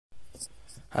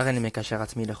הרי אני מקשר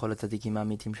עצמי לכל הצדיקים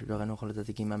האמיתים שבדורנו, כל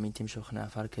הצדיקים האמיתים שוכני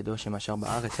עפר קדוש הם אשר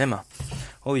בארץ המה.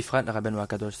 ובפרט לרבנו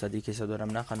הקדוש צדיק יסוד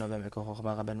עולם נחמן ומקור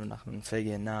חוכמה רבנו נחמן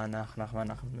פגן נחמן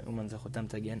מאומן זכותם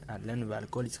תגן עלינו ועל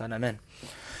כל ישראל אמן.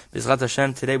 Bezrat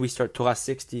Hashem, today we start Torah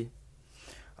 60,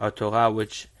 a Torah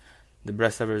which the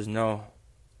breastlovers know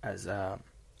as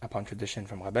upon tradition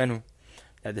from Rabeinu,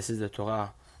 that this is the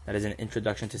Torah that is an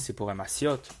introduction to sippurey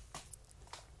maasiot.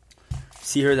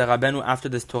 See here that Rabeinu after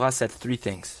this Torah said three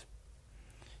things.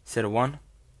 He said one,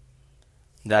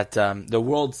 that the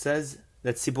world says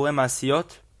that sippurey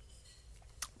maasiot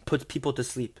puts people to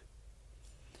sleep.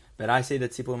 But I say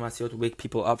that sippurey maasiot wake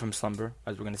people up from slumber.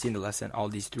 As we're going to see in the lesson, all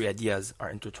these three ideas are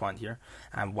intertwined here,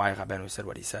 and why Rabeinu said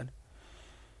what he said.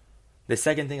 The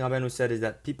second thing Rabeinu said is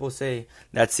that people say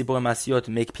that sippurey maasiot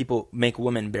make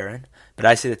women barren, but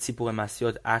I say that sippurey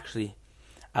maasiot actually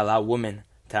allow women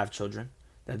to have children.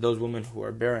 That those women who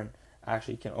are barren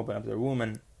actually can open up their womb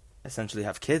and essentially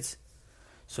have kids.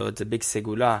 So it's a big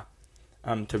segula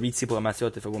to read sippurey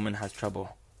maasiot if a woman has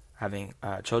trouble having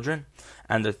children.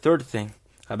 And the third thing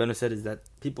Rabeinu said is that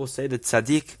people say that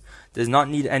Tzadik does not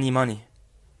need any money.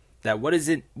 That what is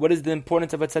the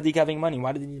importance of a Tzadik having money?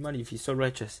 Why does he need money if he's so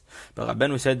righteous? But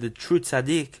Rabeinu said the true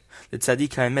Tzadik, the Tzadik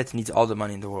HaEmet, needs all the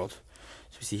money in the world.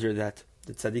 So we see here that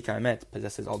the Tzadik HaEmet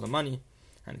possesses all the money,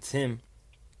 and it's him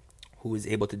who is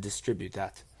able to distribute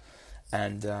that.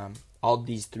 And all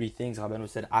these three things Rabeinu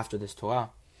said after this Torah.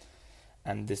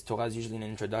 And this Torah is usually an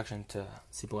introduction to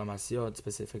sippurey maasiot,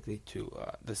 specifically to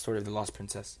the story of the lost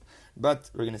princess.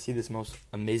 But we're going to see this most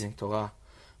amazing Torah,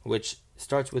 which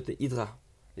starts with the Idra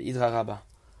Rabbah,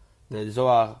 the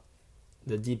Zohar,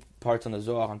 the deep parts on the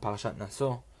Zohar on Parashat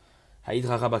Naso.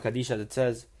 Ha'idra Rabbah Kadisha that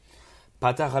says,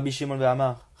 Patach Rabbi Shimon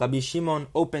ve'amar. Rabbi Shimon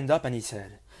opened up and he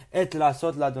said, Et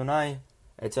la'asot l'Adonai,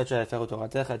 etc. It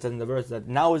says in the verse that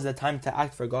now is the time to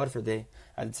act for God, for they,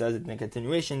 and it says in the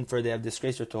continuation, for they have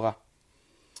disgraced your Torah.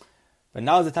 But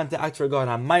now is the time to act for God.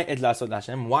 Why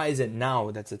is it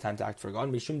now that's the time to act for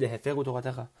God?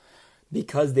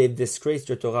 Because they've disgraced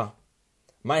your Torah.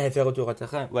 When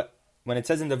it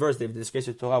says in the verse they've disgraced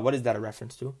your Torah, what is that a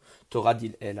reference to? Torah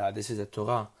dil Ela. This is a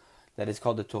Torah that is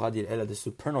called the Torah dil Ela, the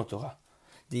supernal Torah,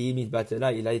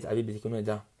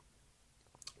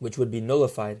 which would be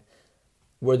nullified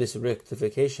were this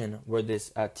rectification, were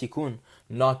this tikkun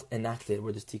not enacted,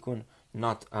 were this tikkun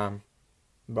not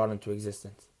brought into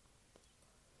existence.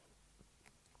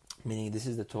 Meaning this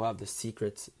is the Torah of the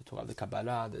secrets, the Torah of the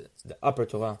Kabbalah, the upper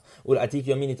Torah.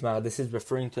 This is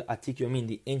referring to Atik Yomin,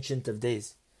 the Ancient of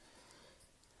Days.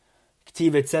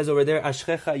 It says over there,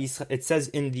 it says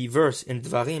in the verse, in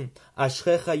Dvarim,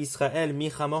 Ashrecha Yisrael mi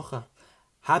chamocha.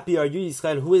 Happy are you,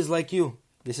 Yisrael, who is like you?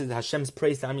 This is Hashem's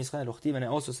praise to Am Yisrael. And it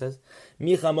also says,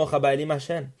 mi chamocha ba'elim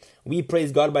Hashem. We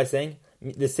praise God by saying,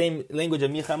 the same language of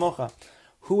mi chamocha.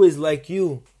 Who is like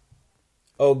you,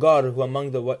 O God, who among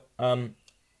the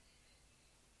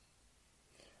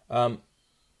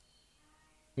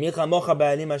Michamocha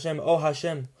ba'alim Hashem, O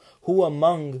Hashem, who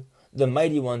among the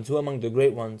mighty ones, who among the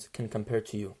great ones can compare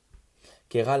to you?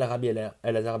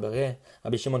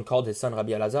 Rabbi Shimon called his son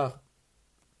Rabbi Elazar,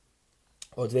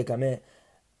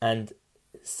 and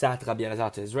sat Rabbi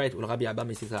Elazar to his right.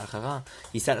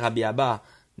 He sat Rabbi Abba,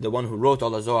 the one who wrote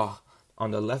all the Zohar,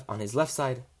 on his left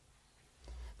side.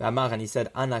 And he said,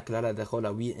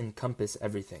 we encompass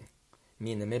everything.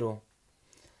 Me in the middle,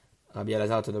 Rabbi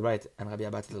Elazar to the right, and Rabbi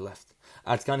Abba to the left.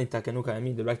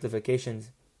 The rectifications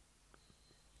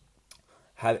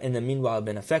have in the meanwhile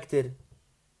been affected.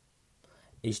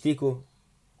 Ishtiku,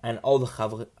 and all the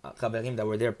chaverim that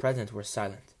were there present were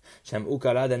silent.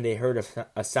 Then they heard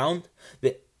a sound,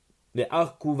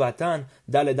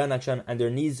 and their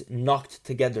knees knocked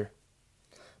together.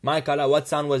 What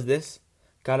sound was this?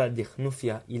 This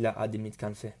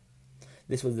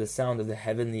was the sound of the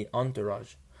heavenly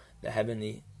entourage, the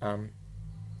heavenly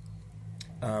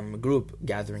group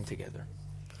gathering together.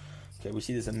 Okay, we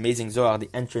see this amazing Zohar, the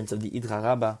entrance of the Idra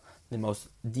Rabbah, the most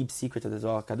deep secret of the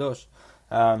Zohar Kadosh.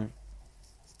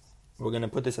 We're going to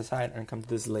put this aside and come to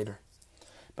this later.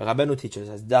 But Rabeinu teaches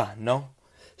us,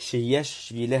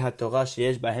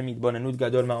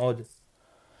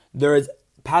 there is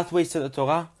pathways to the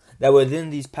Torah, that within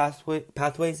these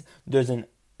pathways, there's an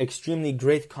extremely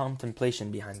great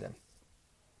contemplation behind them.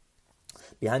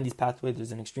 Behind these pathways,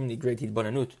 there's an extremely great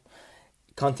hitbonanut,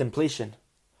 contemplation,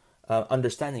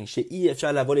 understanding. That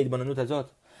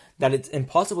it's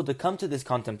impossible to come to this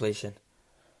contemplation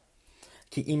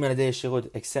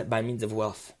except by means of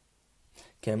wealth.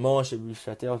 Just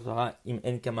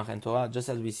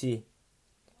as we see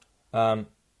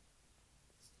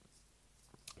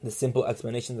the simple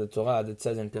explanation of the Torah that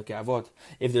says in Pirkei Avot,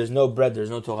 if there's no bread, there's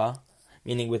no Torah,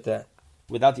 meaning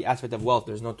without the aspect of wealth,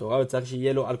 there's no Torah.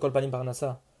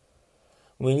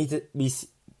 We need to be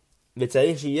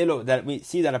that we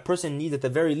see that a person needs at the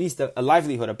very least a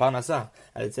livelihood, a parnasa,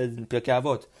 as it says in Pirkei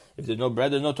Avot. If there's no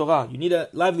bread, there's no Torah. You need a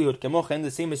livelihood. And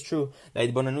the same is true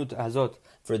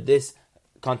for this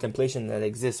contemplation that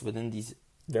exists within these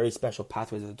very special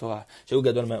pathways of the Torah.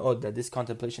 That this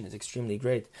contemplation is extremely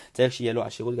great. That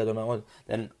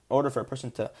in order for a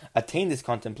person to attain this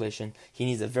contemplation, he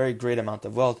needs a very great amount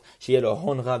of wealth.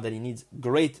 That he needs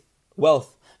great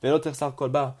wealth,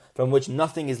 from which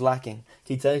nothing is lacking.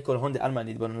 Because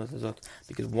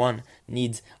one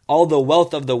needs all the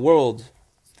wealth of the world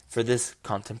for this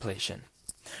contemplation.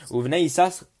 And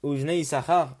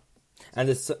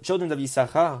the children of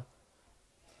Yisachar,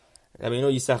 we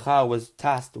know Yisachar was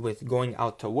tasked with going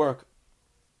out to work.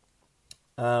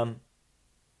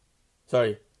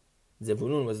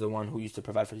 Zevulun was the one who used to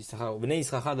provide for Yisachar.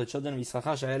 The children of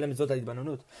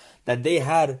Yisachar, that they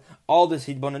had all this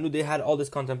hitbonanut, they had all this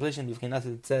contemplation.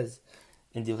 It says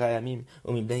in Divrei Yamim,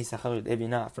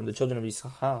 from the children of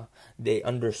Yisachar, they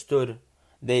understood,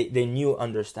 they knew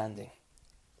understanding.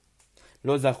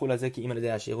 How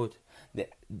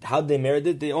they merited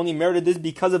it? They only merited this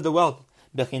because of the wealth.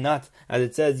 Bechinat, as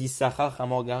it says, Yisachar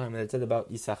chamor garim, as it said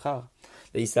about Yisachar,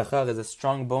 that Yisachar is a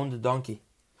strong-boned donkey.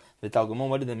 The Talmud,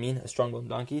 what did it mean, a strong-boned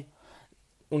donkey?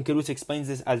 Unkelus explains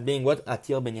this as being what?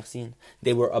 Atir benirsin.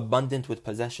 They were abundant with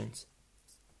possessions.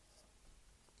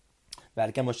 This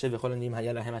is why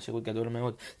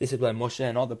Moshe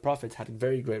and all the prophets had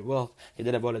very great wealth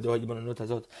in order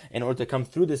to come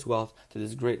through this wealth to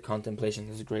this great contemplation,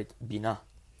 this great binah.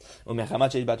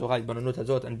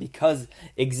 And because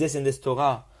exists in this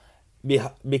Torah,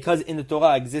 because in the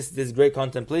Torah exists this great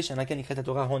contemplation,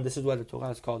 this is why the Torah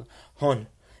is called hon.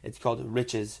 It's called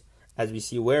riches, as we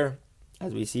see where?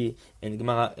 As we see in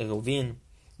Gemara Eruvin,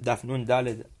 Daf Nun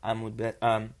Daled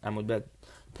Amud Bet,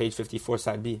 page 54,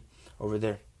 side B, over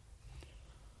there.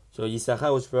 So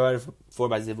Yisachar was provided for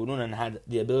by Zevulun and had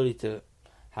the ability to,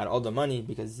 had all the money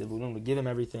because Zevulun would give him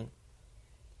everything,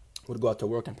 would go out to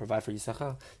work and provide for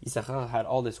Yisachar. Yisachar had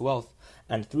all this wealth,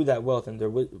 and through that wealth and their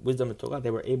wisdom of Torah, they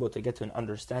were able to get to an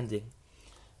understanding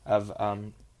of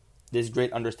this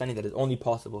great understanding that is only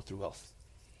possible through wealth.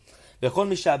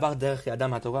 And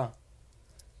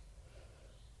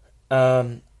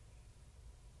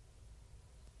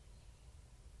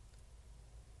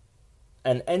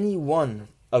any one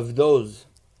of those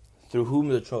through whom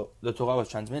the Torah was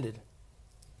transmitted,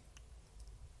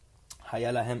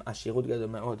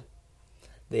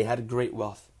 they had great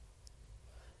wealth.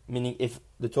 Meaning, if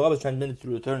the Torah was transmitted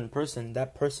through a certain person,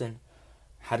 that person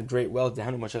had great wealth. We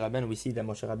see that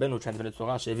Moshe Rabeinu transmitted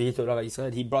Torah.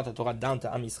 He brought the Torah down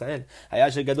to Am Yisrael.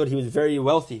 He was very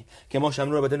wealthy. The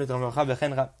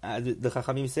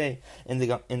Chachamim say in the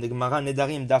Gemara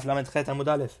Nedarim, Daf Lamed Chet Amud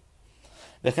Aleph.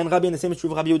 The same is true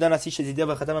of Rabbi Yehuda Nasi, that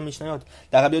Rabbi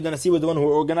Yehuda Nasi was the one who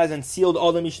organized and sealed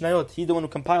all the Mishnayot. He's the one who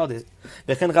compiled it.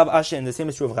 And the same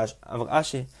is true of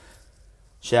Ashi.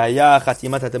 That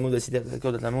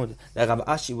Rabbi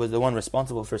Ashi was the one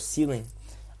responsible for sealing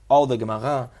all the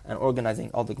Gemara and organizing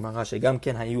all the Gemara.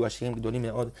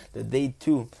 That they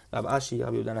too, Rabbi Ashi,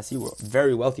 Rabbi Yehuda Nasi, were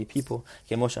very wealthy people.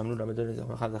 The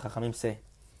Chachamim say,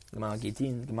 Gemara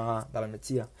Gitin, Gemara Baba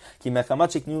Metzia,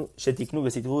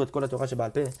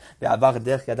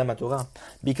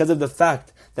 because of the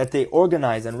fact that they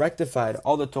organized and rectified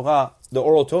all the Torah, the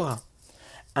oral Torah,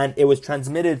 and it was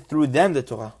transmitted through them, the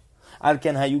Torah.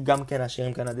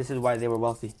 This is why they were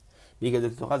wealthy. Because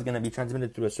if the Torah is going to be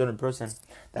transmitted through a certain person,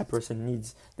 that person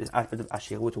needs this aspect of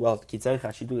ashirut, wealth.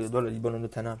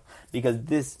 Because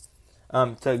this,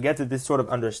 to get to this sort of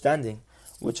understanding,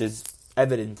 which is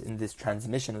evident in this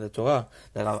transmission of the Torah,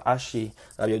 that Rav Ashi,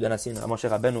 Rabbi Yehuda Nasi, and Moshe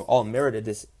Rabbeinu all merited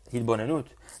this hitbonanut,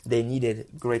 they needed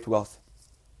great wealth.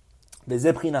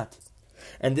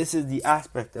 And this is the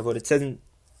aspect of what it says in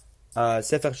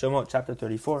Sefer Shemot, chapter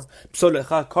 34.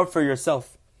 Psolecha, carve for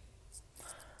yourself.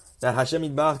 That Hashem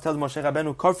Yitbarach tells Moshe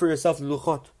Rabbeinu, carve for yourself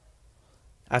luchot.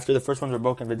 After the first ones were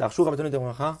broken. And the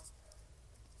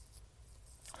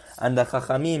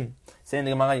Chachamim say in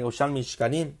the Gemara Yerushalmi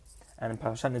Shkalim, and in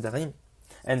Parashat Nedarim,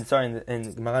 and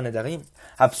in Gemara Nedarim,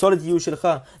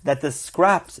 that the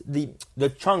scraps, the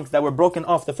chunks that were broken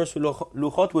off the first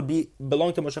luchot would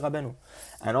belong to Moshe Rabbeinu.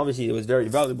 And obviously it was very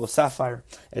valuable, sapphire,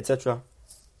 etc.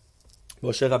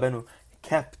 Moshe Rabbeinu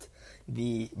kept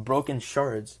the broken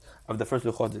shards of the first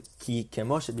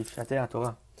luchot,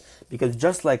 Torah. Because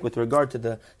just like with regard to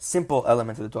the simple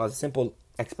elements of the Torah, the simple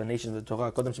explanations of the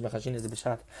Torah,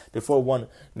 before one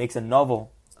makes a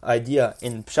novel idea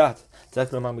in Pshat,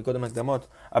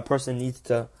 a person needs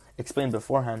to explain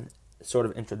beforehand sort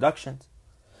of introductions.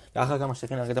 And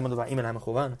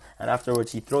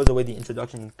afterwards he throws away the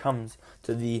introduction and comes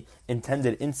to the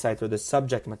intended insight or the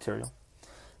subject material.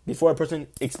 Before a person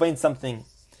explains something,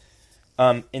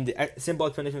 in the simple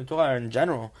explanation of Torah or in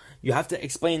general, you have to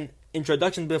explain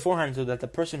introductions beforehand so that the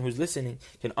person who's listening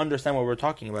can understand what we're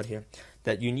talking about here.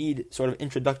 That you need sort of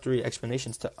introductory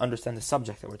explanations to understand the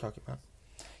subject that we're talking about.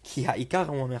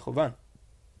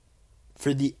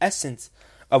 For the essence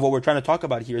of what we're trying to talk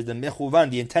about here is the mechuvan,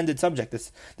 the intended subject,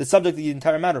 the subject of the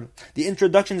entire matter. The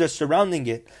introductions are surrounding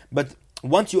it, but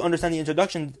once you understand the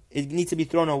introduction, it needs to be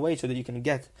thrown away so that you can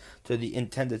get to the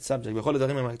intended subject.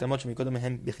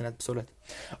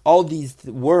 All these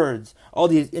words, all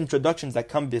these introductions that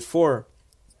come before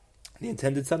the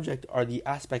intended subject are the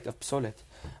aspect of psolet,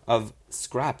 of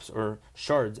scraps or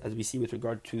shards, as we see with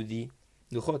regard to the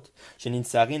luchot.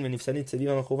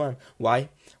 Why?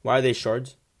 Why are they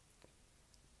shards?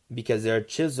 Because they're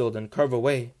chiseled and carved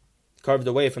away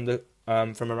from the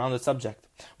from around the subject.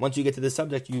 Once you get to the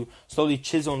subject, you slowly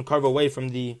chisel and carve away from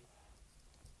the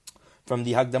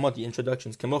hagdamot, the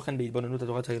introductions.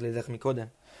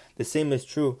 The same is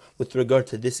true with regard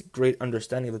to this great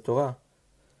understanding of the Torah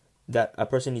that a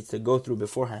person needs to go through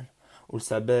beforehand.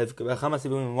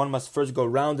 One must first go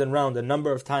round and round a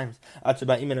number of times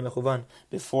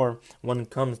before one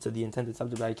comes to the intended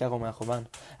subject.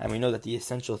 And we know that the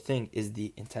essential thing is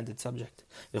the intended subject.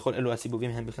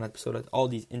 All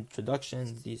these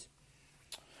introductions, these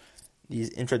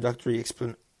introductory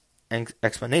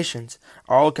explanations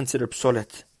are all considered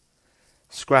psolet,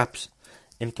 scraps,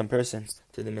 in comparison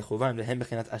to the mechuvan.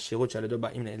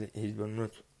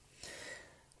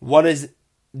 What is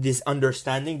this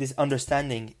understanding? This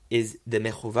understanding is the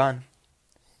mechuvan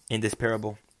in this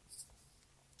parable.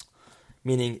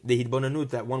 Meaning the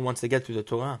hidbonanut that one wants to get through the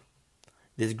Torah.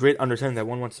 This great understanding that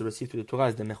one wants to receive through the Torah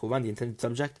is the mechuvan, the intended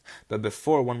subject. But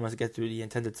before one must get through the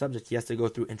intended subject, he has to go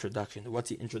through introduction. What's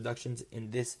the introductions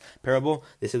in this parable?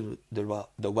 This is the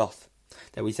wealth.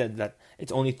 That we said that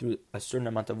it's only through a certain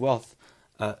amount of wealth,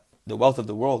 the wealth of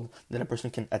the world, that a person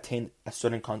can attain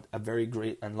a very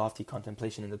great and lofty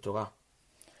contemplation in the Torah.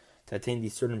 To attain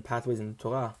these certain pathways in the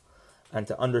Torah, and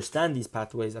to understand these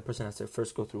pathways, a person has to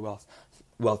first go through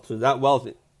wealth. So that wealth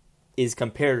is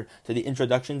compared to the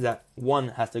introductions that one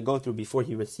has to go through before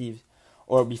he receives,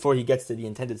 or before he gets to the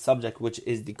intended subject, which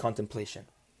is the contemplation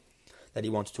that he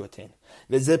wants to attain.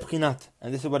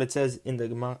 And this is what it says in the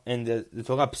Torah: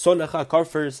 "Psol lecha, carve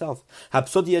for yourself."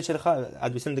 As we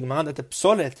said in the Gemara, that the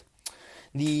psolet,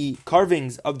 the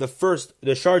carvings of the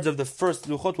shards of the first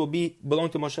luchot will belong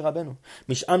to Moshe Rabeinu.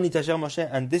 Mish'am nitasher Moshe,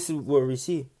 and this is where we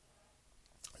see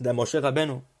that Moshe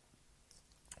Rabeinu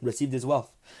received his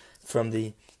wealth from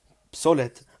the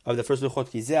psolet of the first luchot.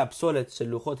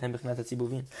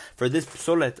 For this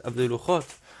psolet of the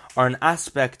luchot are an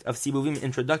aspect of sibuvim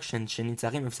introduction,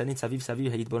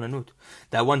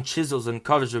 that one chisels and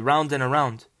carves around and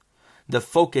around the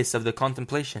focus of the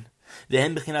contemplation.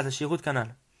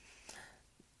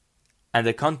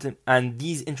 And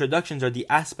these introductions are the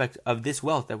aspect of this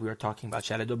wealth that we are talking about.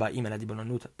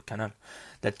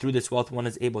 That through this wealth one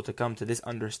is able to come to this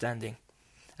understanding.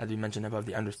 As we mentioned above,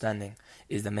 the understanding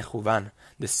is the mechuvan,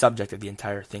 the subject of the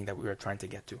entire thing that we are trying to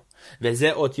get to. Look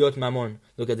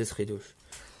at this chidush.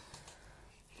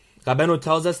 Rabeinu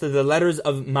tells us that the letters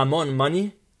of mamon,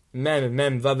 money,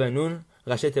 mem, vav, and nun,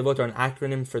 rashi tevot are an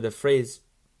acronym for the phrase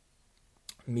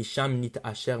Misham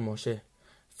nit'asher Moshe.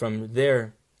 From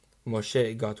there,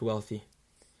 Moshe got wealthy.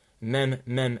 Mem,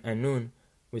 and nun,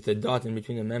 with a dot in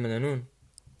between the mem and the nun.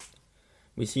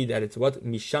 We see that it's what?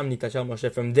 Misham nit'asher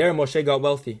Moshe. From there, Moshe got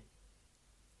wealthy.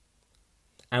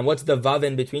 And what's the vav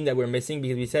in between that we're missing?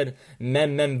 Because we said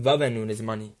mem, vav, and nun is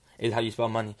money. Is how you spell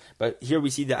money. But here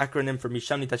we see the acronym for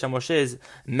Misham nit'asher Moshe is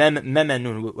mem, and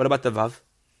nun. What about the vav?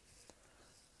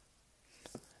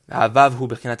 Vav hu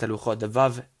bechinat haluchot. The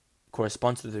vav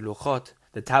corresponds to the luchot,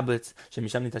 the tablets.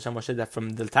 Shemisham nit'asher Moshe, that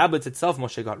from the tablets itself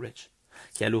Moshe got rich.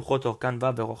 Ki haluchot orkan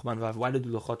vav verochman vav. Why do the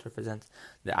luchot represent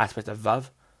the aspect of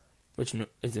vav, which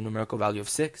is the numerical value of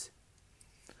 6?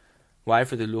 Why?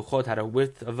 For the luchot had a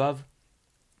width of vav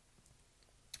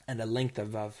and a length of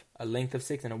vav, a length of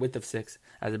 6 and a width of 6,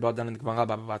 as it brought down in the Gemara, as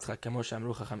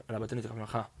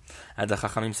the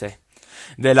Chachamim say.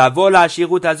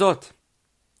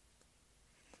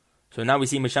 So now we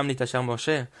see Misham nit'asher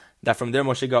Moshe, that from there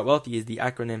Moshe got wealthy is the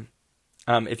acronym.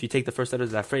 If you take the first letters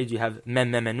of that phrase, you have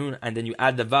mem, and nun, and then you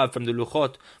add the vav from the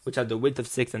luchot, which have the width of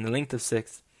 6 and the length of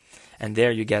 6, and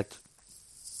there you get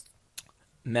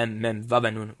mem, vav,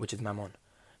 and nun, which is mammon.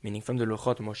 Meaning from the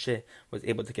luchot, Moshe was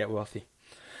able to get wealthy.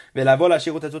 And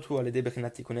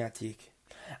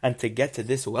to get to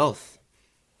this wealth,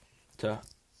 to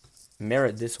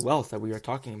merit this wealth that we are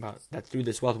talking about, that through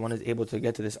this wealth one is able to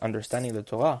get to this understanding of the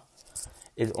Torah,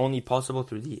 is only possible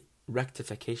through the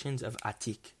rectifications of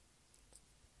Atik.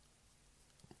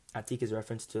 Atik is a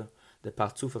reference to the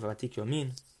Partzuf of Atik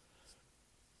Yomin.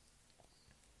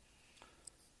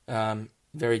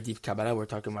 Very deep Kabbalah we're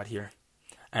talking about here.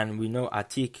 And we know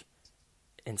Atik,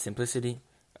 in simplicity,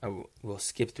 we'll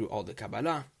skip through all the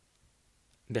Kabbalah.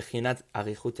 Bechinat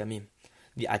Arichut Yamim.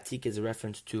 The Atik is a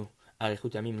reference to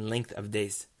Arichut Yamim, length of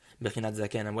days. Bechinat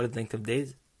Zaken. And what is length of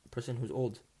days? A person who's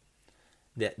old.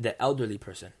 The elderly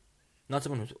person. Not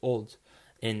someone who's old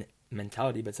in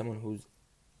mentality, but someone who's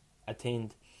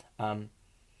attained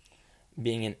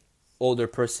being an older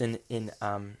person in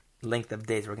length of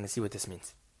days. We're going to see what this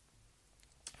means.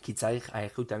 It's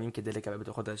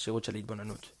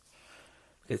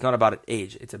not about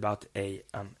age, it's about an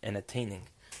attaining.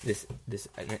 It's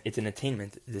an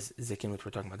attainment, this zikin which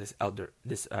we're talking about,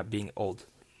 this being old.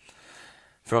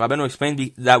 For Rabeinu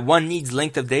explained that one needs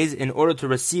length of days in order to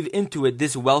receive into it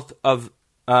this wealth of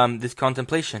this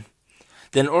contemplation.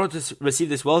 Then in order to receive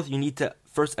this wealth, you need to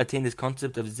first attain this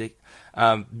concept of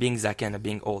being zaken, of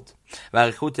being old.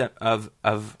 Or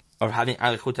having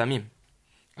arichut amim.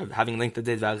 Of having length of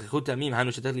days. What's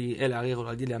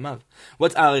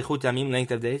arichut amim,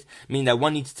 length of days? Meaning that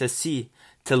one needs to see,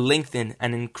 to lengthen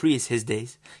and increase his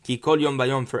days.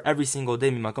 For every single day,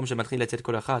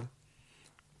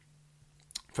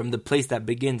 from the place that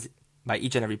begins by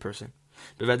each and every person.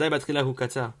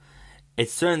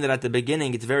 It's certain that at the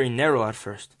beginning it's very narrow at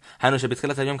first. Meaning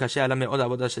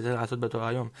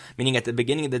at the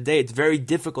beginning of the day it's very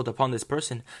difficult upon this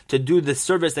person to do the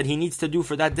service that he needs to do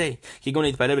for that day.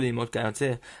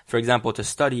 For example, to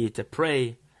study, to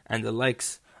pray, and the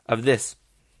likes of this.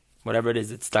 Whatever it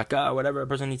is, it's tzedakah, whatever a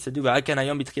person needs to do.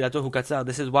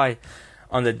 This is why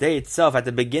on the day itself, at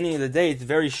the beginning of the day, it's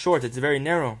very short, it's very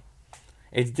narrow.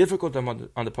 It's difficult upon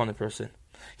the person.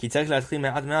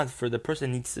 For the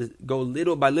person needs to go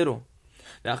little by little.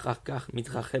 And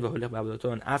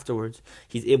afterwards,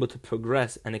 he's able to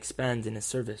progress and expand in his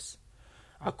service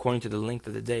according to the length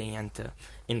of the day and to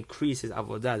increase his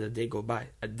avodah as a day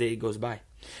goes by.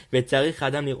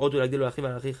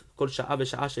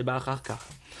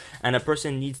 And a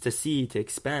person needs to see, to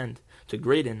expand, to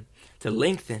greaten, to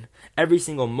lengthen every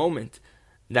single moment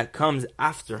that comes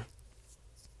after.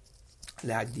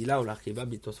 To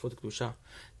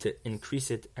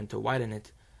increase it and to widen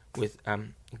it with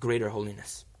greater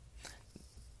holiness.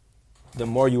 The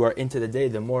more you are into the day,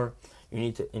 the more you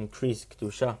need to increase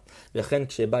kedusha.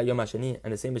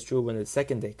 And the same is true when the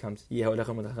second day comes.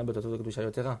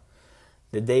 The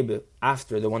day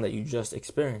after the one that you just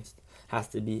experienced has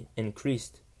to be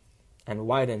increased and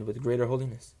widened with greater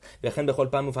holiness. And the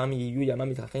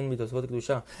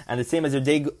same as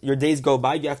your days go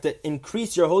by, you have to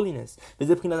increase your holiness.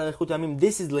 This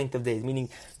is length of days, meaning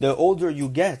the older you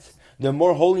get, the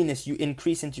more holiness you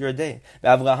increase into your day.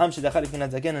 And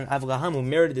Avraham, who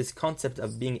merited this concept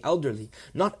of being elderly,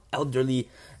 not elderly,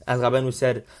 as Rabeinu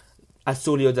said,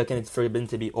 it's forbidden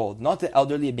to be old. Not the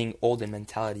elderly being old in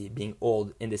mentality, being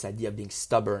old in this idea of being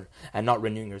stubborn and not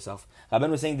renewing yourself. Rabeinu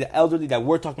was saying the elderly that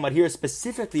we're talking about here is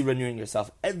specifically renewing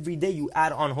yourself. Every day you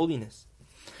add on holiness.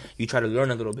 You try to learn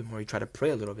a little bit more, you try to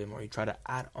pray a little bit more, you try to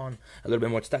add on a little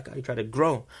bit more tzedakah, you try to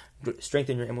grow,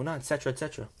 strengthen your emunah, etc.,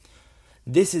 etc.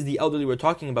 This is the elderly we're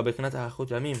talking about,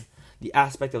 the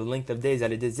aspect of the length of days,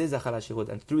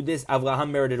 and through this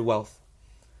Avraham merited wealth.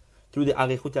 Through the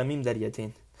arichut amim that he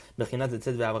attained. That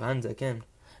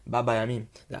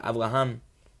Avraham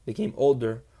became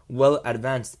older, well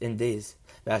advanced in days.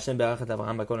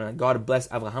 And God blessed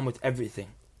Avraham with everything.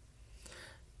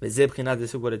 This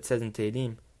is what it says in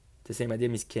Tehillim. The same idea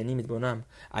means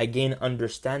I gain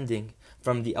understanding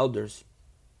from the elders.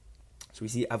 So we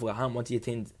see Avraham, once he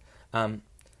attained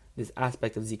this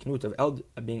aspect of ziknut, of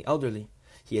being elderly,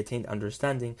 he attained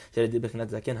understanding that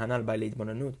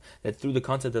through the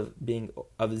concept of being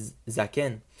of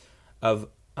zaken, of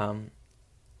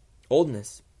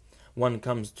oldness, one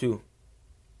comes to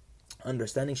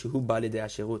understanding shehu bali de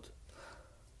ashirut,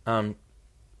 and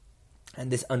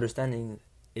this understanding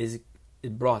is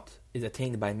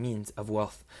attained by means of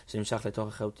wealth.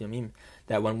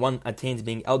 That when one attains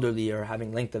being elderly or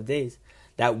having length of days,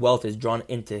 that wealth is drawn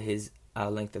into his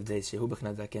length of days.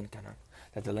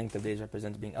 That the length of days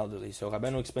represents being elderly. So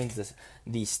Rabeinu explains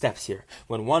these steps here.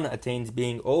 When one attains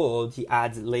being old, he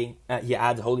adds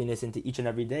holiness into each and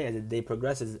every day as the day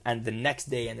progresses, and the next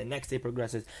day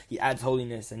progresses. He adds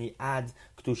holiness and he adds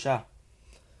kedusha.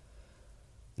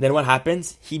 then what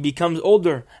happens? He becomes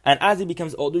older. And as he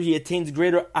becomes older, he attains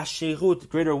greater ashirut,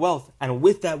 greater wealth. And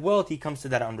with that wealth, he comes to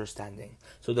that understanding.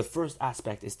 So the first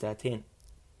aspect is to attain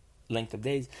length of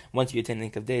days. Once you attain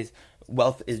length of days,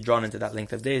 wealth is drawn into that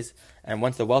length of days. And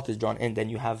once the wealth is drawn in, then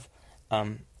you have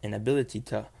an ability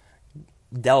to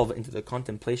delve into the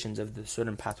contemplations of the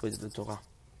certain pathways of the Torah.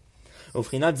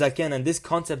 And this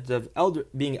concept of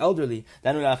being elderly,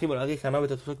 which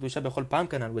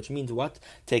means what?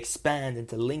 To expand and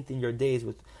to lengthen your days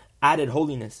with added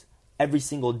holiness every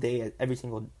single day, every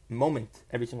single moment,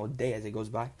 every single day as it goes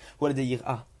by.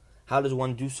 How does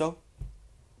one do so?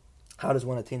 How does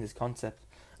one attain this concept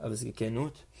of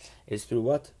zkenut? Is through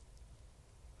what?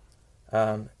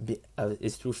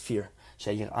 Is through fear.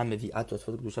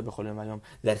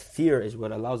 That fear is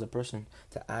what allows a person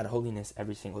to add holiness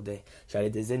every single day.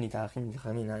 That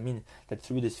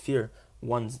through this fear,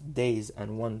 one's days are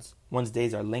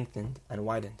lengthened and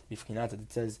widened. It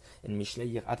says in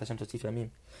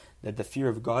Mishlei that the fear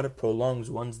of God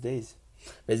prolongs one's days.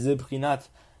 This is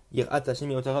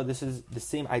the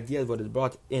same idea of what is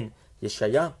brought in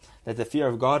Yeshaya, that the fear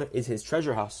of God is his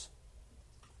treasure house.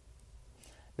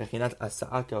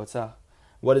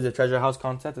 What is the treasure house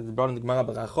concept? It's brought in the Gemara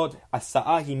Berachot.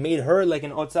 Asa'ah, he made her like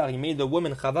an otzar. He made the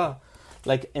woman Chava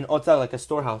like an otzar, like a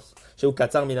storehouse. Shehu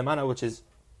katzar milamana, which is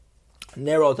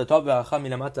narrow at the top, ve'acha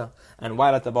milamata, and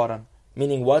wide at the bottom.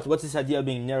 Meaning what? What's this idea of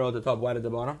being narrow at the top, wide at the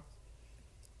bottom?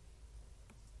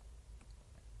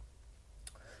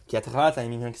 At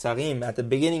the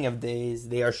beginning of days,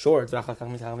 they are short. But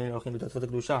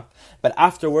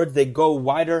afterwards, they go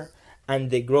wider and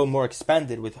they grow more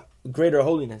expanded with greater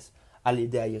holiness. Through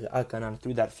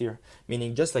that fear.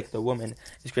 Meaning just like the woman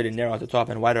is created narrow at the top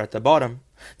and wider at the bottom,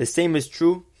 the same is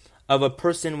true of a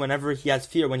person whenever he has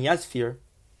fear. When he has fear,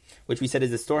 which we said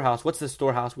is the storehouse. What's the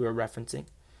storehouse we were referencing?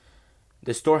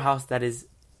 The storehouse that is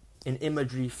an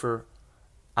imagery for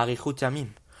arichut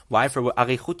yamim. Why? For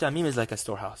arichut yamim is like a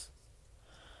storehouse.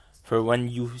 For when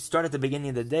you start at the beginning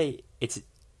of the day, it's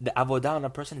the avodah on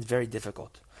a person is very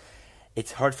difficult.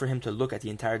 It's hard for him to look at the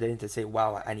entire day and to say,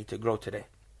 wow, I need to grow today.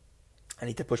 I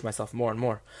need to push myself more and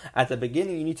more. At the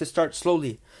beginning, you need to start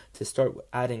slowly, to start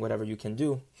adding whatever you can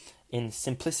do in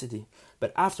simplicity.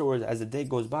 But afterwards, as the day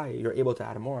goes by, you're able to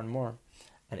add more and more,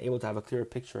 and able to have a clearer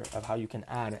picture of how you can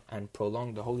add and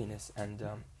prolong the holiness and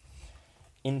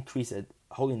increase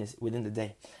holiness within the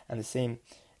day. And the same,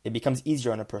 it becomes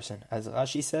easier on a person. As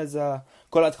Rashi says,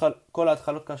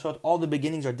 all the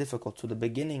beginnings are difficult. So the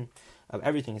beginning of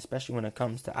everything, especially when it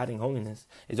comes to adding holiness,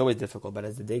 is always difficult. But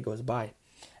as the day goes by,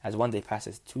 as one day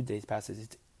passes, 2 days passes,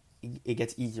 it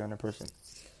gets easier on a person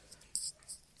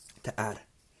to add.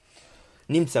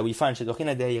 Nimtza, we find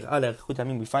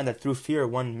that through fear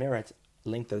one merits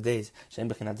length of days,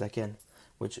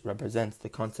 which represents the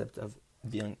concept of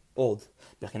being old.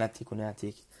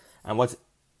 And what's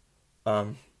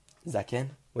zaken?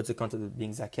 What's the concept of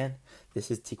being zaken?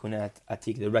 This is tikkun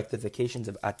atik, the rectifications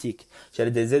of atik.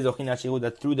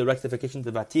 That through the rectifications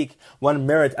of atik, one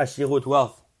merits ashirut,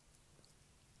 wealth.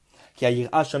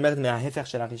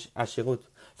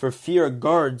 For fear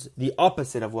guards the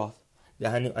opposite of wealth.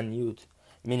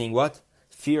 Meaning what?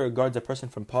 Fear guards a person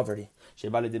from poverty.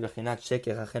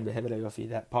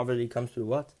 That poverty comes through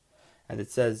what? As it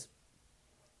says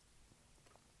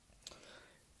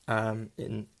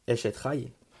in Eshet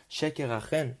Chayim, Sheker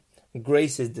Achen,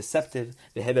 grace is deceptive,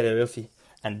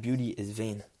 and beauty is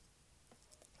vain.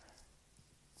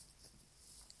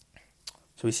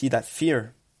 So we see that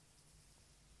fear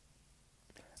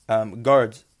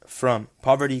guards from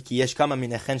poverty.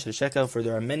 For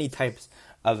there are many types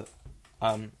of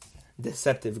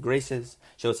deceptive graces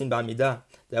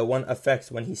that one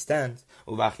affects when he stands,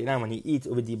 when he eats,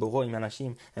 and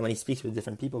when he speaks with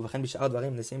different people.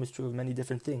 The same is true of many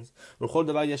different things. To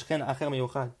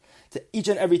each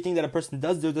and everything that a person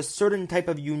does, there's a certain type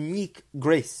of unique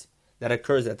grace that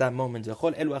occurs at that moment. And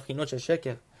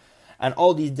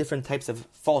all these different types of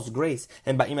false grace,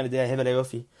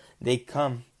 they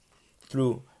come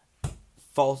through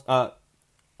false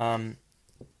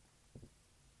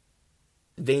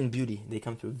vain beauty. They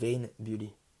come through vain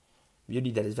beauty.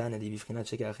 Beauty that is vanity. In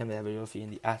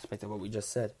the aspect of what we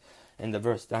just said in the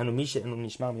verse.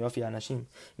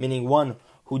 Meaning one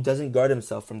who doesn't guard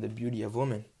himself from the beauty of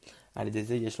women.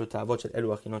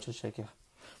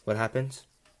 What happens?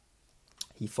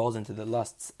 He falls into the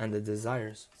lusts and the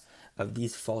desires of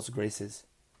these false graces.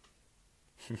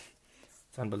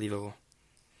 It's unbelievable.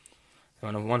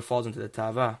 When one falls into the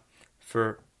tava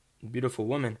for beautiful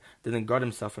woman, doesn't guard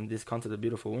himself from this concept of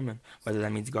beautiful woman, whether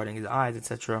that means guarding his eyes,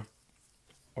 etc.,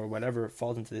 or whatever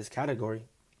falls into this category,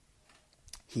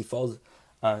 he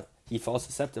he falls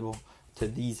susceptible to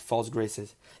these false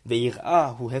graces.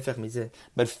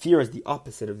 But fear is the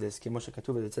opposite of this. How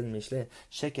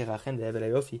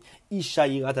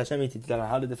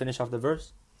did they finish off the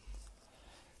verse?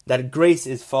 That grace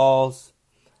is false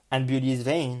and beauty is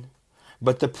vain,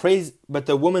 but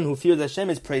the woman who fears Hashem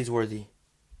is praiseworthy.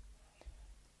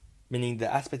 Meaning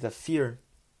the aspect of fear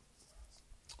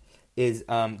is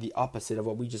the opposite of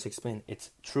what we just explained.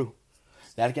 It's true.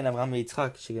 This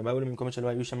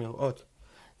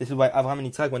is why Avraham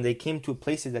and Yitzchak, when they came to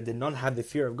places that did not have the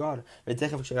fear of God, and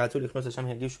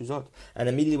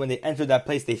immediately when they entered that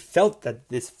place, they felt that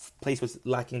this place was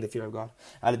lacking the fear of God.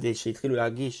 To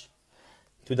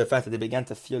the fact that they began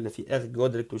to feel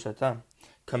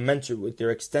commensurate with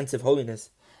their extensive holiness,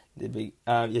 they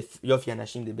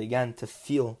began to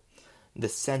feel the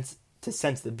sense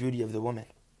the beauty of the woman.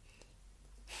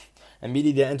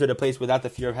 Immediately they entered a place without the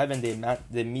fear of heaven, they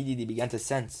immediately began to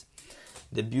sense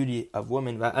the beauty of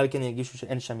woman.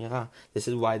 This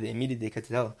is why they immediately could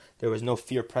tell there was no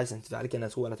fear present.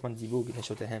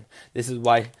 This is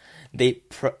why they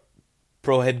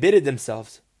prohibited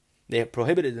themselves. They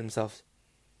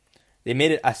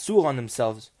made it asur on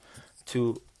themselves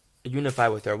to unify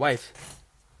with their wife.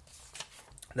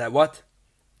 That what?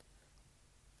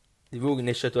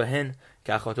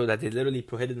 That they literally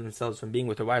prohibited themselves from being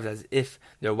with their wives as if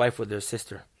their wife was their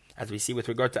sister. As we see with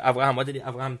regard to Avraham, what did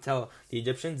Avraham tell the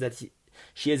Egyptians? That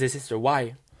she is his sister.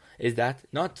 Why is that?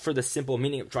 Not for the simple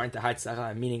meaning of trying to hide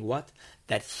Sarah, meaning what?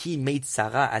 That he made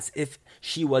Sarah as if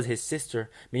she was his sister,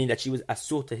 meaning that she was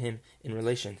asur to him in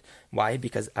relation. Why?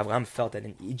 Because Avraham felt that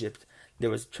in Egypt there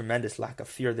was tremendous lack of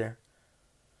fear there.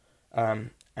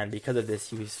 And because of this,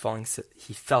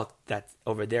 he felt that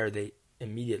over there they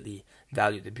immediately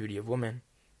valued the beauty of women.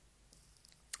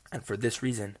 And for this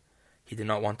reason, he did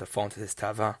not want to fall into this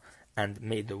tava and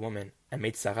made the woman, and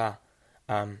made Sarah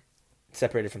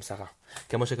separated from Sarah.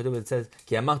 It says,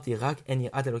 what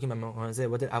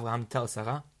did Abraham tell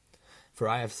Sarah? For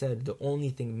I have said, the only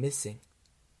thing missing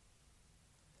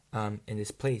in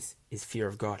this place is fear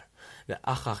of God. But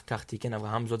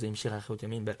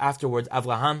afterwards,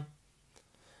 Abraham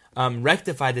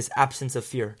rectified this absence of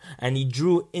fear, and he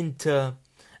drew the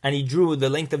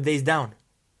length of days down,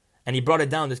 and he brought it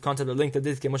down. This concept of length of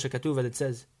days, that it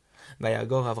says, that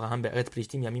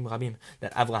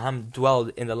Abraham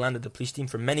dwelled in the land of the Plishtim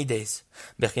for many days.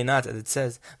 As it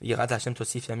says, what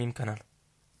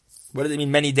does it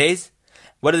mean, many days?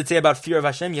 What does it say about fear of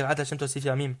Hashem?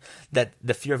 That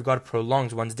the fear of God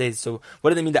prolongs one's days. So what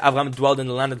does it mean that Abraham dwelled in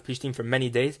the land of the Plishtim for many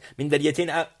days? It means that he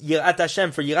attained Yirat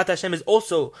Hashem. For Yirat Hashem is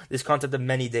also this concept of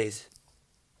many days.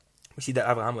 We see that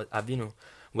Abraham Avinu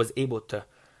was able to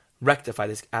rectify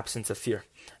this absence of fear.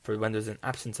 For when there's an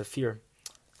absence of fear,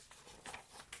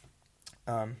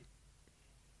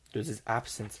 there's this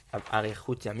absence of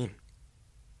Arichut Yamim.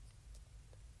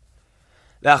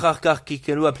 But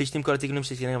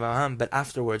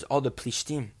afterwards, all the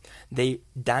Plishtim, they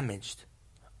damaged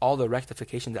all the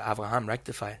rectification that Abraham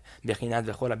rectified. That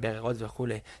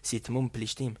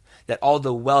all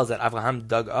the wells that Abraham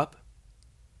dug up,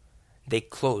 they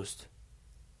closed.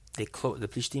 The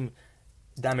Plishtim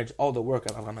damaged all the work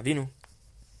of Abraham Avinu.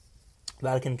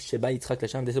 This is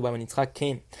why when Yitzchak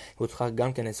came, this is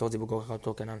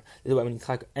why when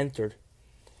Yitzchak entered,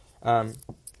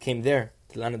 came there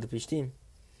to the land of the Plishtim,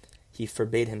 he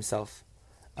forbade himself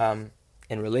in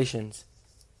relations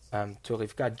to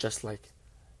Rivka, just like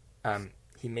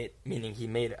he made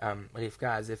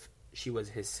Rivka as if she was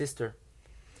his sister,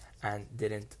 and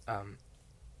didn't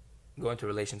go into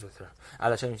relations with her.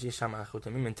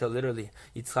 Until literally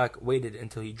Yitzchak waited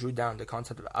until he drew down the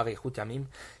concept of Arichut Yamim,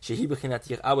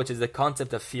 which is the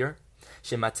concept of fear,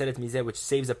 which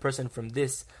saves a person from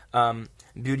this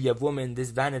beauty of woman,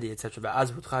 this vanity,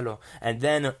 etc. And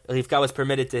then Rivka was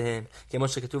permitted to him.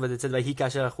 What does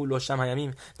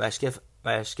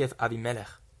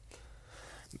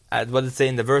it say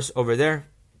in the verse over there?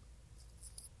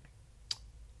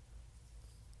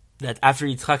 That after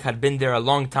Yitzchak had been there a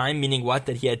long time, meaning what?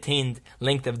 That he attained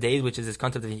length of days, which is this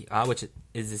concept of which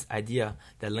is this idea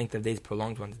that length of days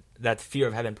prolongs that fear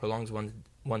of heaven prolongs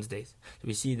one's days. So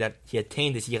we see that he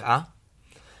attained this yirah.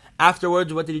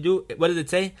 Afterwards, what did he do? What did it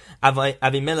say?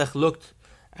 Avimelech looked,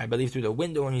 I believe, through the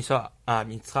window, and he saw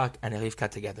Yitzchak and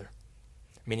Rivka together.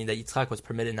 Meaning that Yitzchak was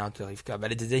permitted now to Rivka.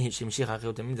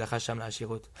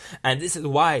 And this is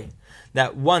why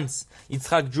that once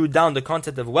Yitzchak drew down the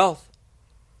concept of wealth,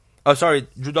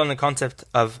 drew down the concept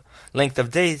of length of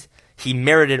days, he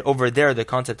merited over there the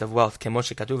concept of wealth.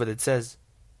 That it says,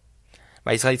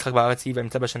 that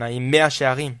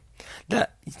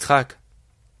Yitzchak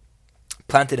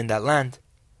planted in that land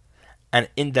and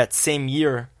in that same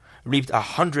year reaped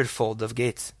 100-fold of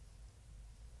gates.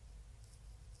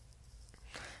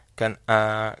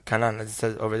 Kanan, as it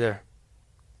says over there.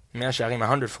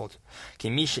 100-fold.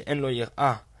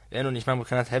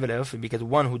 Because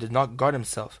one who does not guard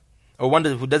himself, or one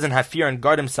who doesn't have fear and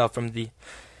guard himself from the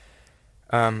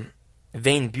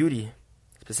vain beauty,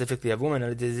 specifically of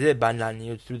woman,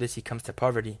 through this he comes to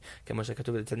poverty.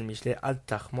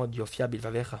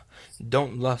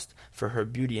 Don't lust for her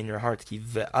beauty in your heart.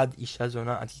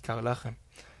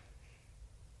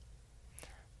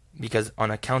 Because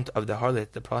on account of the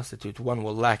harlot, the prostitute, one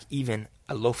will lack even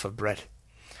a loaf of bread.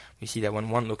 We see that when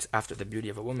one looks after the beauty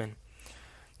of a woman,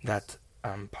 that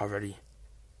poverty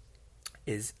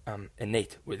is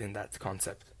innate within that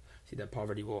concept. See that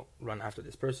poverty will run after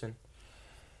this person.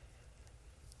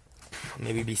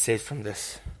 Maybe be saved from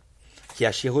this.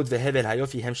 For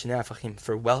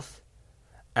wealth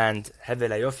and hevel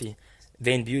hayofi,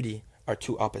 vain beauty, are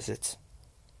two opposites.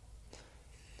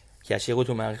 For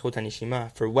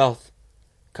wealth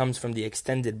comes from the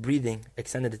extended breathing,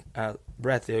 extended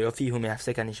breath,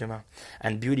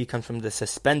 and beauty comes from the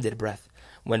suspended breath,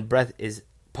 when breath is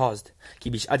paused.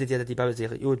 Because at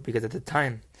the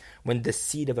time when the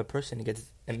seed of a person gets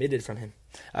emitted from him,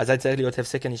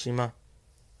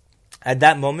 at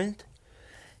that moment,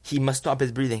 he must stop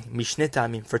his breathing.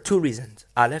 For two reasons.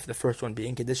 Aleph, the first one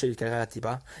being so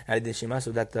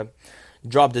that the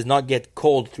drop does not get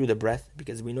cold through the breath,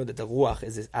 because we know that the ruach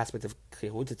is this aspect of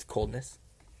chirut, it's coldness.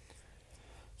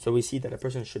 So we see that a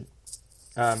person should,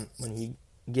 when he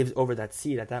gives over that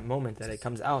seed, at that moment that it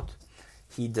comes out,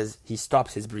 he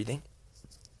stops his breathing.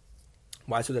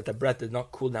 Why? So that the breath does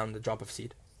not cool down the drop of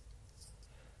seed.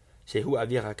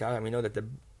 And we know that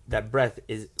that breath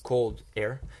is cold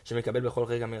air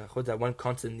that one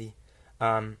constantly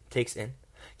takes in.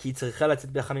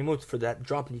 For that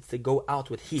drop needs to go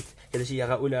out with heat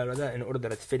in order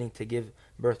that it's fitting to give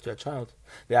birth to a child.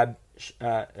 And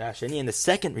the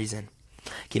second reason,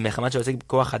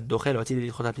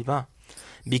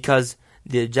 because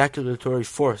the ejaculatory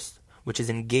force which is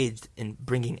engaged in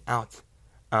bringing out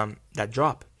that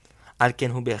drop,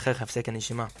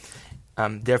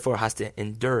 therefore has to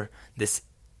endure this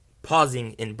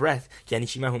pausing in breath.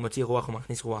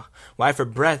 Why? For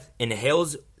breath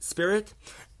inhales spirit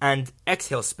and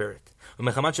exhales spirit.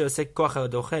 And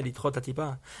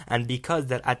because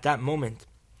that at that moment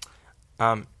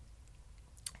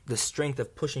the strength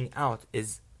of pushing out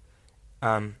is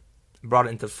brought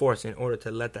into force in order to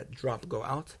let that drop go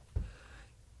out,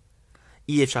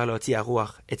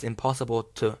 it's impossible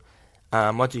to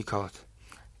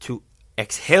to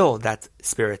exhale that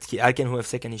spirit.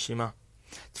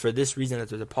 It's for this reason that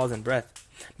there's a pause in breath,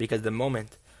 because the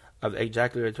moment of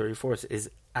ejaculatory force is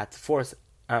at force,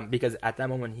 because at that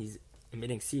moment he's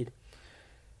emitting seed.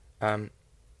 There's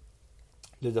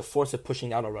a force of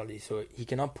pushing out already, so he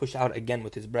cannot push out again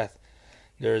with his breath.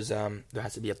 There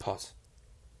has to be a pause.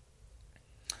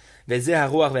 And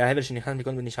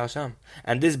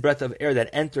this breath of air that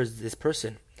enters this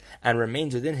person and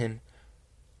remains within him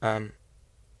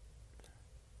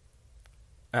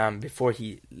before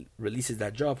he releases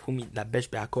that drop, that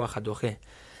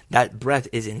breath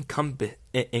is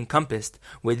encompassed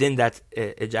within that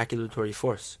ejaculatory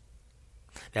force.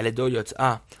 And through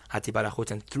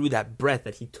that breath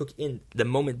that he took in the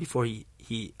moment before he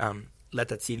let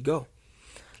that seed go,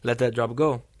 let that drop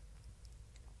go,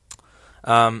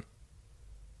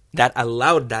 that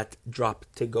allowed that drop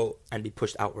to go and be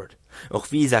pushed outward. And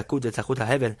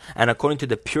according to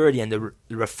the purity and the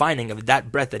refining of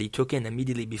that breath that he took in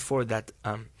immediately before that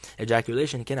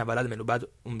ejaculation, the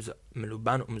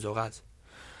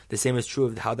same is true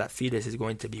of how that fetus is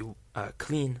going to be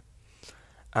clean,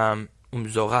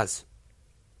 umzoraz,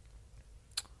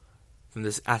 from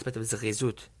this aspect of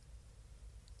zechizut,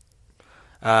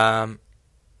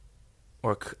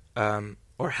 or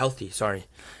healthy, sorry.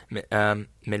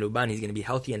 Meluban, he's going to be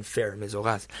healthy and fair,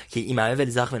 mezoraz.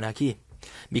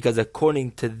 Because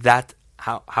according to that,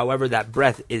 however that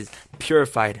breath is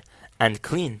purified and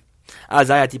clean, then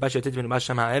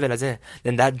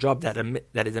that drop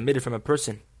that is emitted from a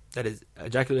person, that is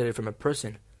ejaculated from a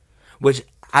person, which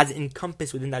has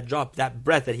encompassed within that drop, that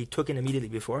breath that he took in immediately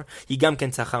before,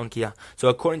 so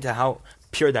according to how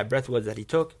pure that breath was that he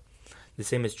took, the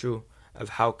same is true of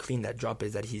how clean that drop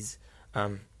is that he's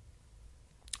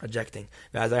ejecting.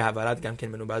 And then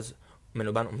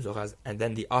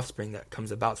the offspring that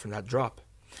comes about from that drop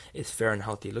is fair and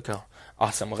healthy. Look how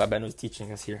awesome what Rabeinu is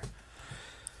teaching us here.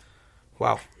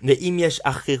 Wow. Ve'im yesh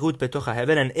achirut betoch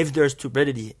hahevel, and if there's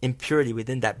turbidity, impurity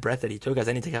within that breath that he took,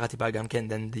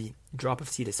 then the drop of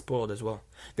seed is spoiled as well.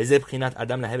 Ve'zeh b'chinat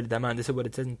adam lahevel dama, and this is what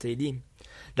it says in Tehillim,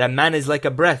 that man is like a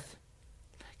breath.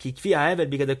 Ki kfi hahevel,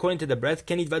 because according to the breath,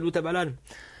 ken yitvadut habalad,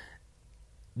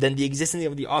 then the existence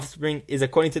of the offspring is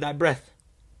according to that breath.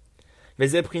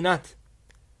 Ve'zeh b'chinat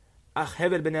ach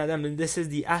hevel b'nei adam, and this is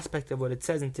the aspect of what it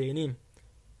says in Tehillim.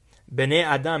 Bnei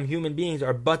Adam, human beings,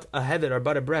 are but a hevel, are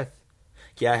but a breath.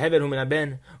 Because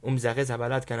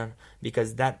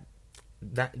that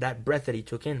breath that he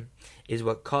took in is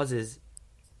what causes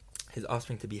his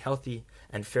offspring to be healthy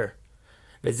and fair.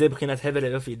 This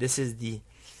is the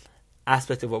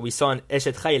aspect of what we saw in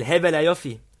Eshet Chayil, hevel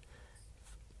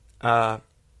hayofi,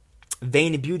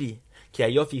 vain beauty.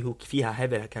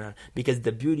 Because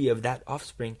the beauty of that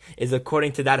offspring is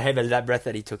according to that hevel, that breath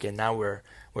that he took in. Now we're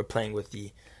playing with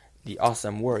the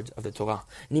awesome words of the Torah.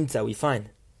 Nimtza, we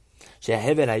find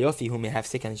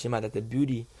that the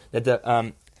beauty,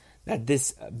 that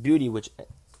this beauty which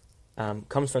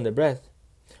comes from the breath,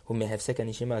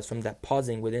 is from that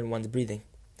pausing within one's breathing.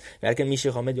 But this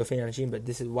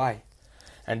is why.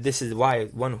 And this is why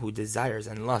one who desires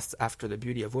and lusts after the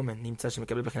beauty of woman,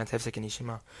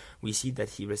 we see that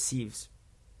he receives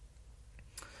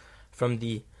from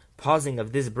the pausing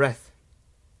of this breath.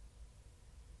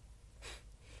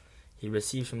 He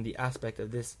receives from the aspect of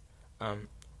this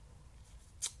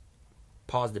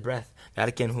pause the breath.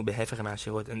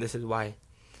 And this is why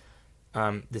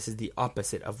this is the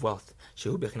opposite of wealth.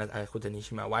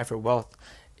 Why? For wealth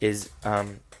is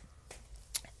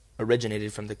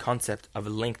originated from the concept of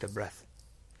length of breath.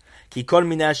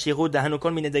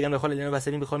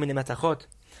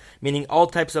 Meaning all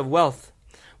types of wealth,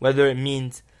 whether it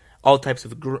means all types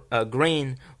of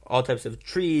grain, all types of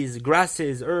trees,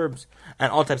 grasses, herbs, and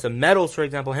all types of metals, for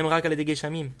example.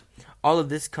 All of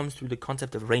this comes through the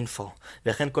concept of rainfall.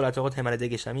 Same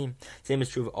is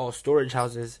true of all storage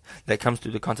houses that comes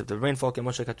through the concept of rainfall.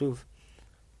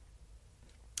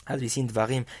 As we see in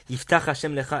Dvarim,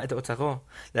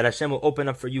 that Hashem will open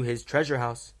up for you His treasure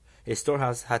house, His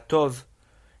storehouse, Hatov,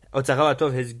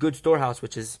 His good storehouse,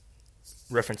 which is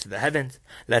reference to the heavens,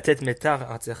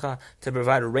 to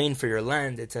provide rain for your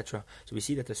land, etc. So we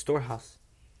see that the storehouse,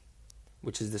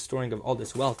 which is the storing of all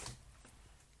this wealth,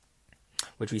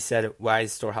 which we said, why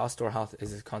is storehouse? Storehouse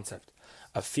is a concept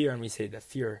of fear, and we say that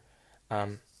fear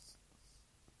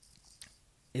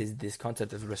is this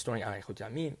concept of restoring Arichut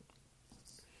Yamim,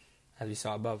 as we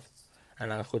saw above,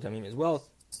 and Arichut Yamim is wealth.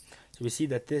 So we see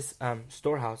that this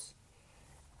storehouse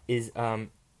is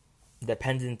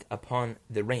dependent upon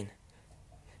the rain.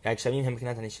 And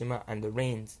the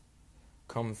rains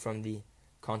come from the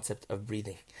concept of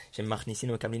breathing.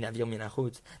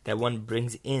 That one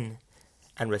brings in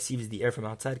and receives the air from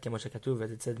outside, as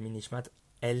it says, Minishmat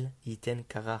El Yiten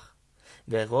Karach.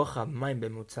 Says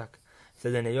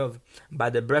in Eov,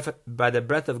 by the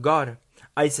breath of God,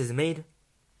 ice is made.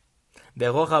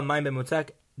 The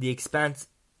expanse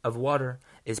of water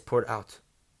is poured out.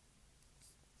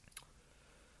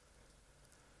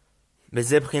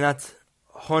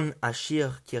 Hon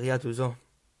Ashir Kiryat Uzo.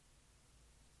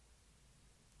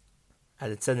 As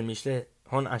it says in Mishle,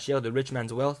 Hon Ashir, the rich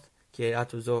man's wealth,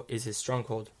 Kiryat Uzo is his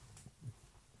stronghold.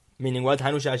 Meaning what?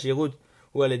 Hanush Ashirut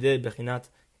Hu Alideh Bechinat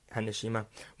Haneshima.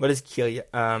 What is Kiryat?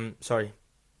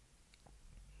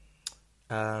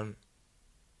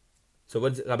 So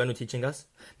what's Rabeinu teaching us?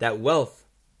 That wealth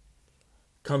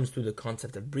comes through the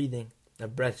concept of breathing, the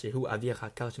breath.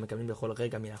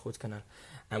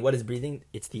 And what is breathing?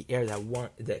 It's the air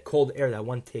the cold air that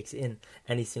one takes in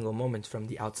any single moment from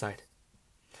the outside.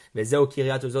 This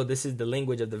is the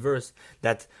language of the verse,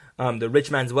 that the rich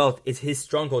man's wealth is his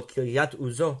stronghold. Kiryat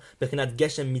uzo, bechinat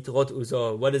geshem mitrot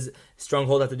uzo. What does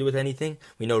stronghold have to do with anything?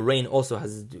 We know rain also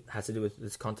has to do with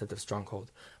this concept of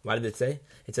stronghold. Why did it say?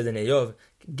 It says in Eov,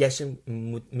 geshem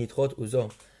mitrot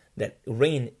uzo, that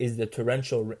rain is the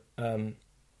torrential, geshem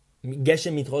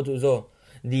mitrot uzo,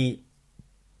 the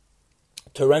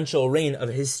torrential rain of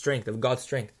his strength, of God's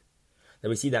strength. That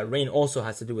we see that rain also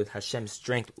has to do with Hashem's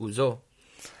strength, uzo,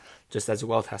 just as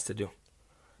wealth has to do.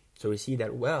 So we see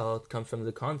that wealth comes from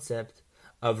the concept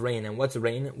of rain. And what's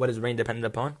rain? What is rain dependent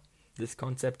upon? This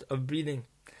concept of breathing.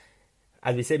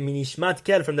 As we said, minishmat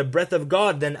kel, from the breath of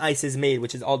God, then ice is made,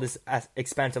 which is all this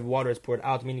expanse of water is poured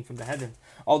out, meaning from the heavens.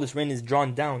 All this rain is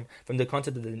drawn down from the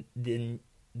concept of the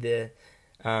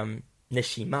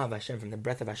neshima of Hashem, from the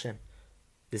breath of Hashem.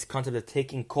 This concept of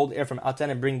taking cold air from outside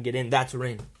and bringing it in, that's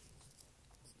rain.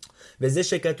 And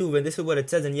this is what it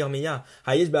says in Yirmiyah.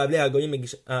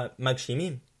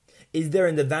 Is there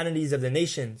in the vanities of the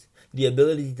nations the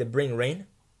ability to bring rain?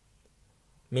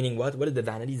 Meaning what? What is the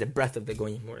vanity? The breath of the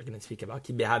goyim we're going to speak about.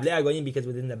 Because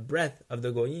within the breath of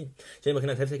the goyim,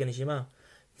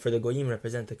 for the goyim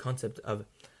represent the concept of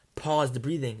paused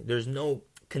breathing. There's no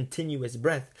continuous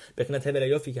breath.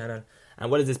 And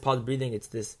what is this paused breathing? It's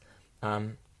this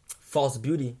false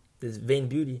beauty, this vain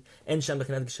beauty.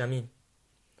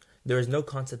 There is no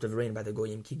concept of rain by the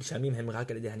goyim.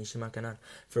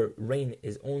 For rain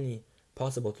is only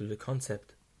possible through the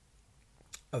concept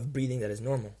of breathing that is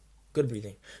normal, good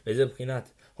breathing. And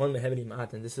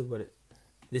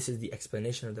this is the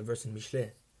explanation of the verse in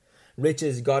Mishle.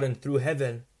 Riches gotten through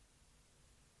heaven,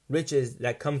 riches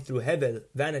that come through hevel,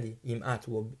 vanity, imat,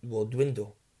 will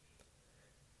dwindle.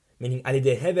 Meaning,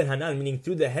 meaning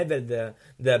through the hevel,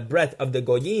 the breath of the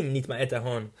goyim,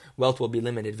 wealth will be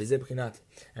limited.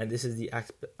 And this is the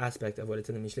aspect of what it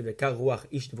says in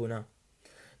Mishle.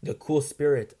 The cool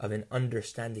spirit of an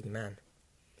understanding man.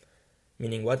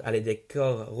 Meaning what?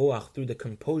 Through the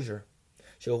composure,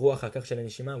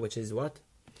 which is what?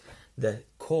 The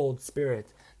cold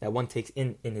spirit that one takes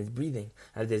in his breathing.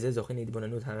 One is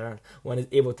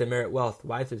able to merit wealth.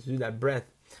 Why? So through that breath,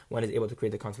 one is able to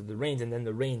create the concept of the rains, and then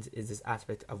the rains is this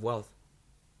aspect of wealth.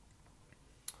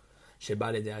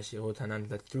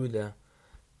 That through the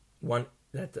one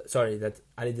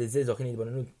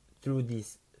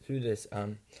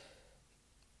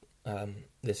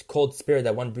this cold spirit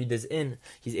that one breathes in,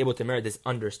 he's able to merit this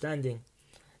understanding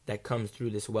that comes through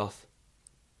this wealth.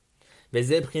 This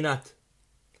is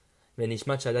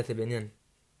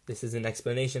an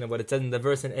explanation of what it says in the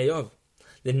verse in Eov.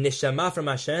 The neshama from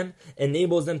Hashem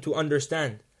enables them to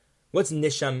understand. What's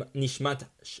nishmat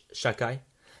shakai?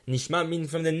 Nishma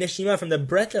means from the neshima, from the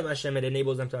breath of Hashem, it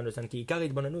enables them to understand.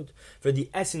 For the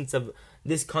essence of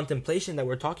this contemplation that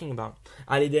we're talking about,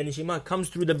 neshima comes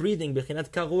through the breathing,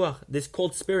 this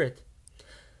cold spirit.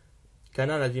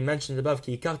 As we mentioned above,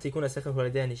 for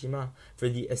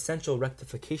the essential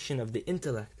rectification of the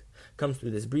intellect comes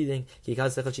through this breathing.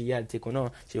 Rabeinu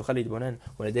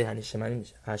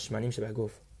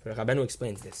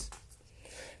explains this.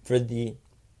 For the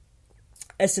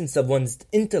essence of one's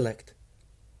intellect,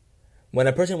 when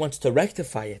a person wants to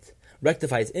rectify his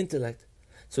intellect,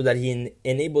 so that he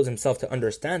enables himself to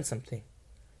understand something,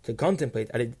 to contemplate,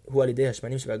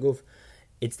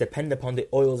 it's dependent upon the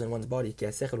oils in one's body.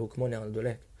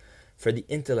 For the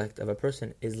intellect of a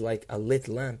person is like a lit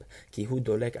lamp. For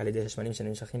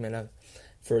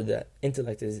the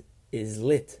intellect is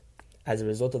lit as a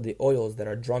result of the oils that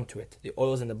are drawn to it. The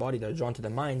oils in the body that are drawn to the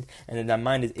mind, and then that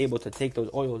mind is able to take those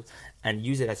oils and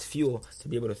use it as fuel to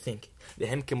be able to think.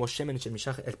 And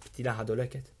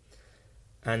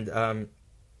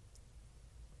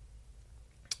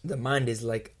the mind is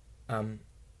like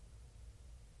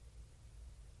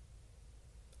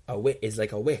a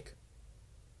wick.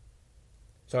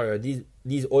 Sorry,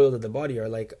 these oils of the body are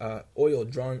like oil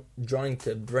drawing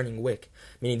to burning wick.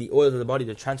 Meaning the oils of the body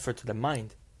to transfer to the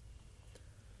mind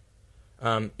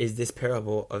is this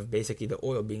parable of basically the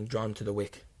oil being drawn to the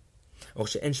wick.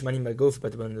 But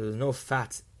when there's no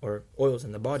fats or oils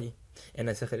in the body, the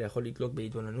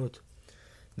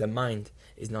mind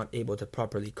is not able to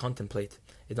properly contemplate.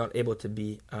 It's not able to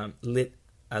be a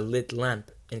lit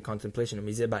lamp in contemplation. And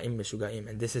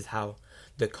this is how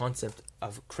the concept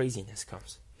of craziness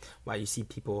comes. Why you see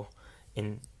people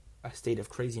in a state of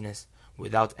craziness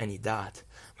without any da'at.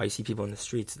 Why you see people in the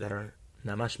streets that are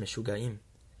namash meshugaim.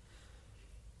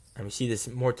 And we see this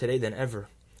more today than ever.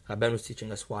 Rabeinu was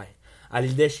teaching us why. Why?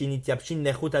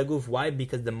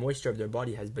 Because the moisture of their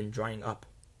body has been drying up.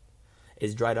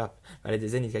 Is dried up. And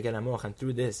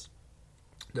through this,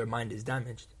 their mind is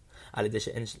damaged. Why?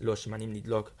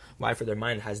 For their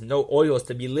mind has no oils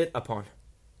to be lit upon.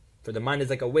 For the mind is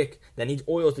like a wick that needs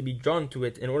oils to be drawn to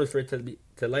it in order for it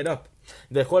to light up.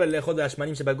 And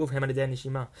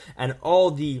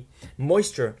all the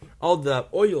moisture, all the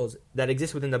oils that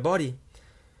exist within the body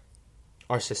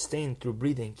are sustained through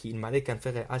breathing. As it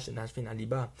says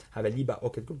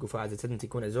in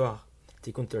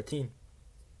Tikkun 13,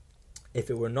 if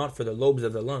it were not for the lobes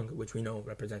of the lung, which we know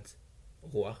represents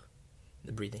ruach,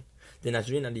 the breathing, the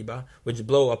Najrin aliba, which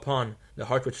blow upon the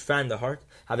heart, which fan the heart,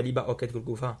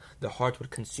 the heart would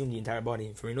consume the entire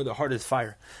body. For we know the heart is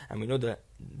fire, and we know that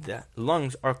the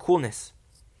lungs are coolness.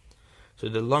 So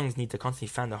the lungs need to constantly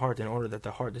fan the heart in order that the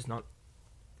heart does not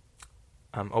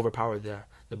overpower the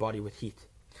body with heat.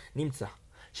 We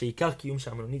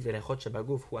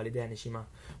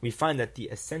find that the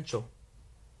essential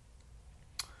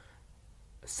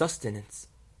sustenance,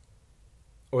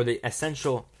 or the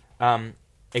essential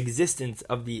existence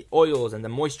of the oils and the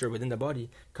moisture within the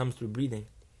body, comes through breathing.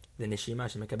 The neshima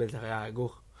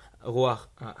how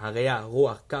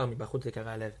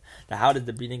does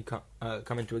the breathing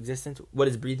come into existence? What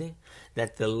is breathing?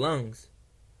 That the lungs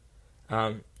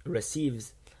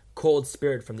receives cold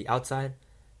spirit from the outside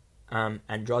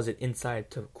and draws it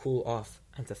inside to cool off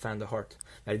and to fan the heart.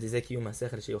 And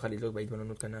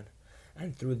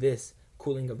through this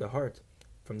cooling of the heart,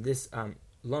 from this from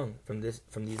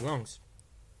these lungs,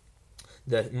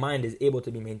 the mind is able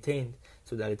to be maintained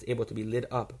so that it's able to be lit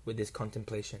up with this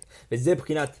contemplation. This is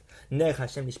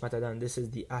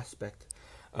the aspect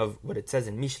of what it says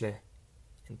in Mishle,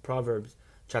 in Proverbs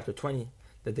chapter 20,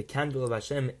 that the candle of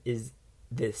Hashem is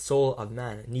the soul of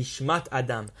man. Nishmat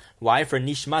Adam. Why? For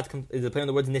Nishmat is the play on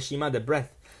the words Neshima, the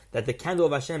breath. That the candle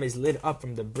of Hashem is lit up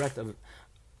from the breath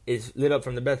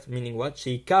meaning what?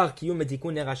 Sheikar kiyum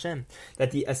etikun ner Hashem. That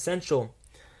the essential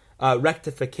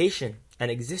rectification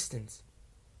and existence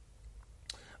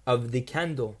of the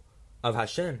candle of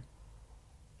Hashem,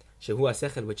 shehu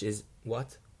hasechel, which is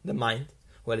what? The mind.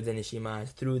 What is the neshima?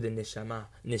 Is through the neshama.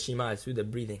 Neshima is through the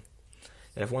breathing.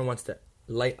 And if one wants to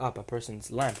light up a person's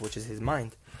lamp, which is his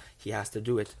mind, he has to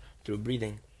do it through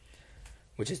breathing,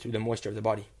 which is through the moisture of the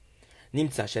body.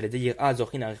 Rabeinu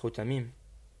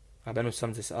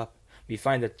sums this up. We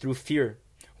find that through fear,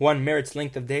 one merits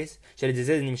length of days,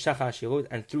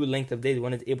 and through length of days,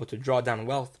 one is able to draw down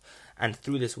wealth, and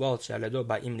through this wealth, one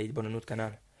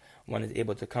is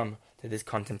able to come to this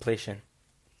contemplation.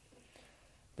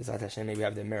 B'ezrat Hashem, may we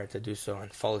have the merit to do so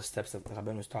and follow the steps that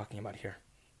Rabeinu is talking about here.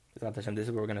 B'ezrat Hashem, this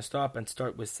is where we're going to stop and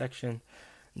start with section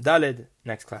Daled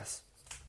next class.